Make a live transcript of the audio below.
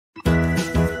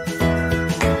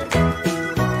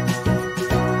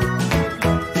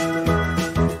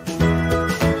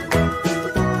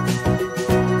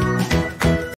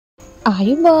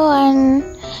ආයුබෝවන්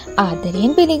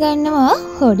ආදරයෙන් පිළිගන්නවා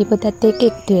හොඩි පුතත් එක්ක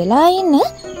එකතු වෙලා ඉන්න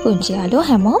පුංචි යාළුවෝ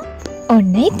හැමෝම.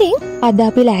 ඔන්න ඉතින් අද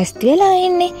අපි ලෑස්ති වෙලා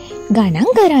ඉන්නේ ගණන්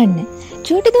කරන්න.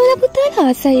 චූටි දූලා පුතාලා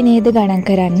ආසයි නේද ගණන්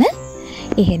කරන්න?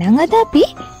 එහෙනම් අද අපි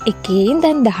 1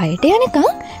 ඉඳන් 10ට යනකම්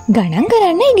ගණන්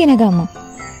කරන්න ඉගෙන ගමු.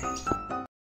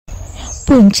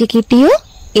 පුංචි කිටියෝ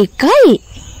 1යි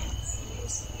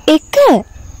 1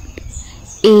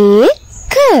 1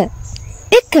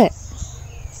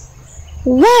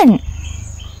 1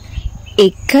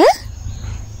 1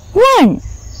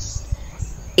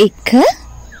 1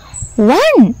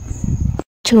 1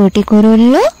 චෝටි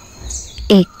කුරුල්ලෝ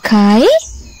 1යි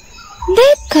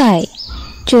 2යි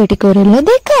චෝටි කුරුල්ලෝ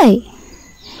 2යි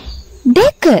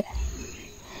 2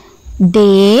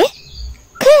 2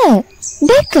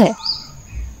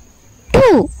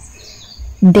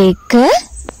 2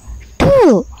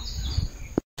 2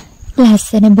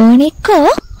 ලස්සන බෝනික්කෝ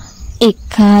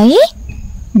 1යි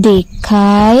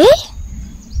 2යි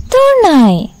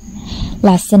 3යි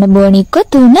ලස්සන බෝනික්කෝ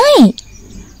 3යි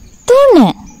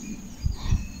 3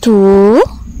 3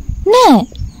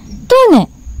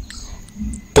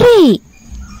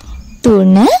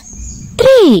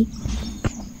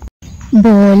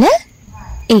 බෝල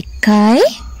 1යි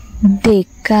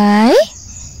 2යි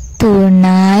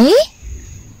 3යි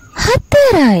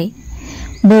 4යි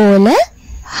බෝල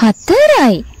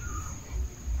 4යි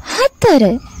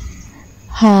 4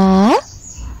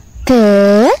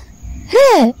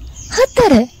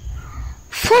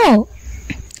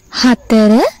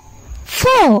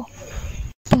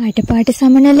 4 පාට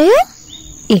සමනලය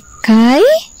 1යි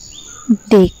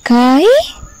 2යි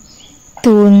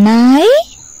 3යි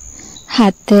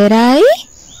 4යි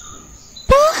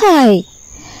 5යි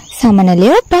සමනලය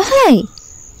 5යි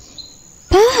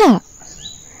 5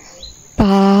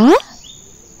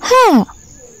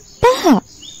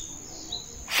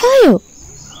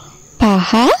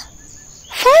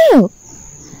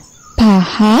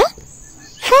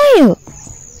 5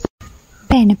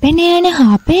 පැන යන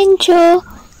හාපෙන්චෝ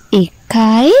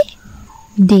 1යි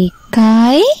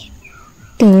 2යි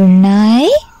 3යි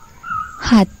 4යි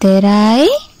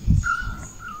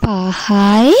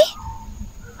 5යි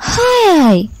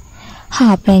 6යි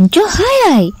හාපෙන්චෝ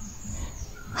 6යි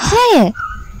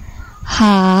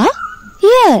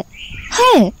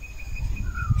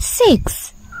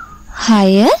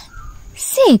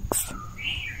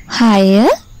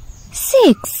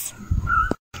 6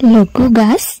 ලොකු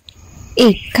ගස්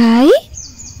 1යි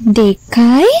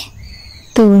 2යි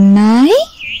 3යි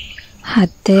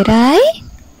 4යි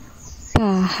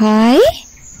 5යි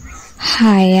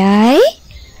 6යි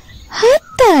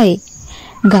 7යි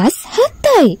ගස්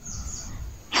 7යි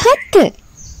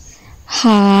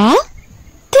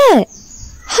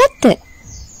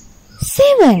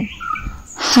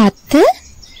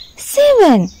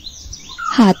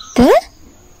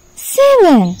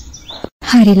 7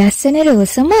 හරි ලස්සන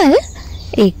රෝස මල්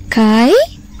 1යි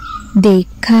 2යි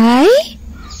 3යි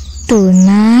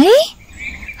 4යි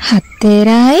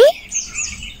 5යි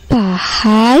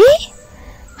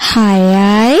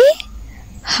 6යි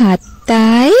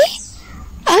 7යි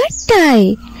 8යි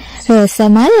රෝස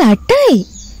මල් 8යි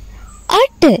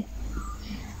 8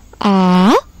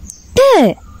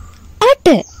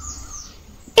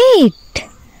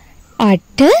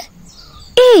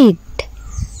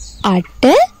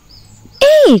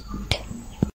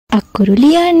 අකුරු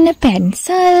ලියන්න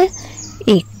පැන්සල්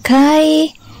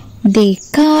 1යි 2යි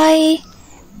 3යි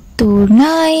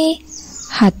 4යි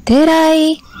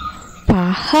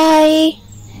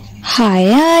 5යි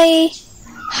 6යි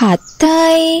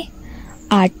 7යි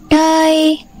 8යි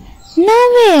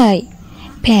 9යි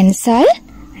පැන්සල්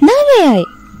 9යි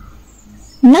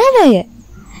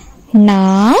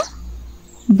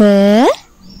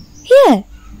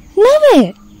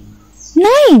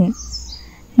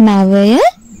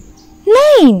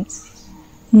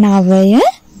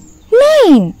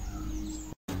 9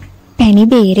 පැණි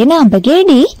බේරෙන අඹ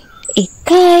ගෙඩි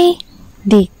 1යි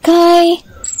 2යි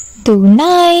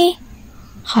 3යි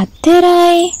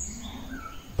 4යි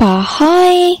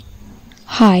 5යි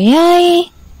 6යි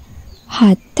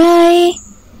 7යි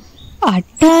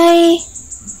 8යි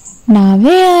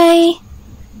 9යි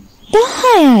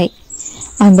 10යි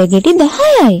අඹ ගෙඩි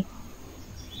 10යි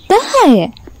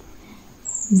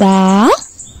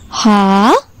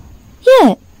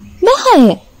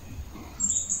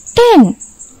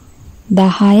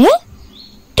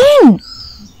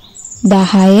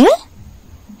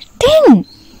 10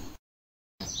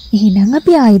 එහෙනම්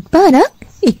අපි ආයෙත් පාරක්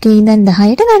 1 ඉඳන්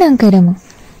 10ට ගණන් කරමු.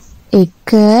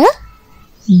 1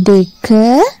 2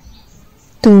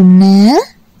 3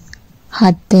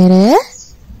 4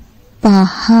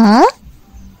 5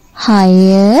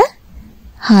 6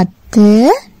 7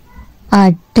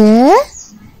 8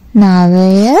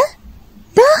 9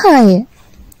 10.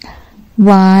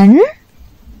 1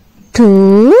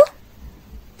 2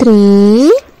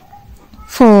 3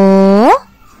 4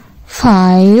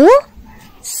 5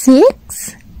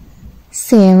 6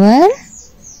 7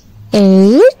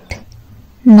 8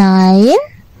 9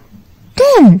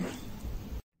 10.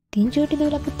 ඉතින් චූටි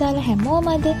දුවලා පුතාලා හැමෝම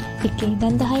අද 1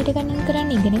 ඉඳන් 10ට ගණන් කරන්න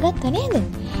ඉගෙන ගත්තා නේද?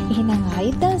 එහෙනම්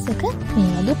ආයෙත් දවසක මේ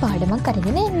වගේ පාඩමක්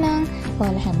අරගෙන එන්නම්.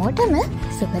 ඔයාලා හැමෝටම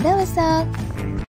සුබ දවසක්.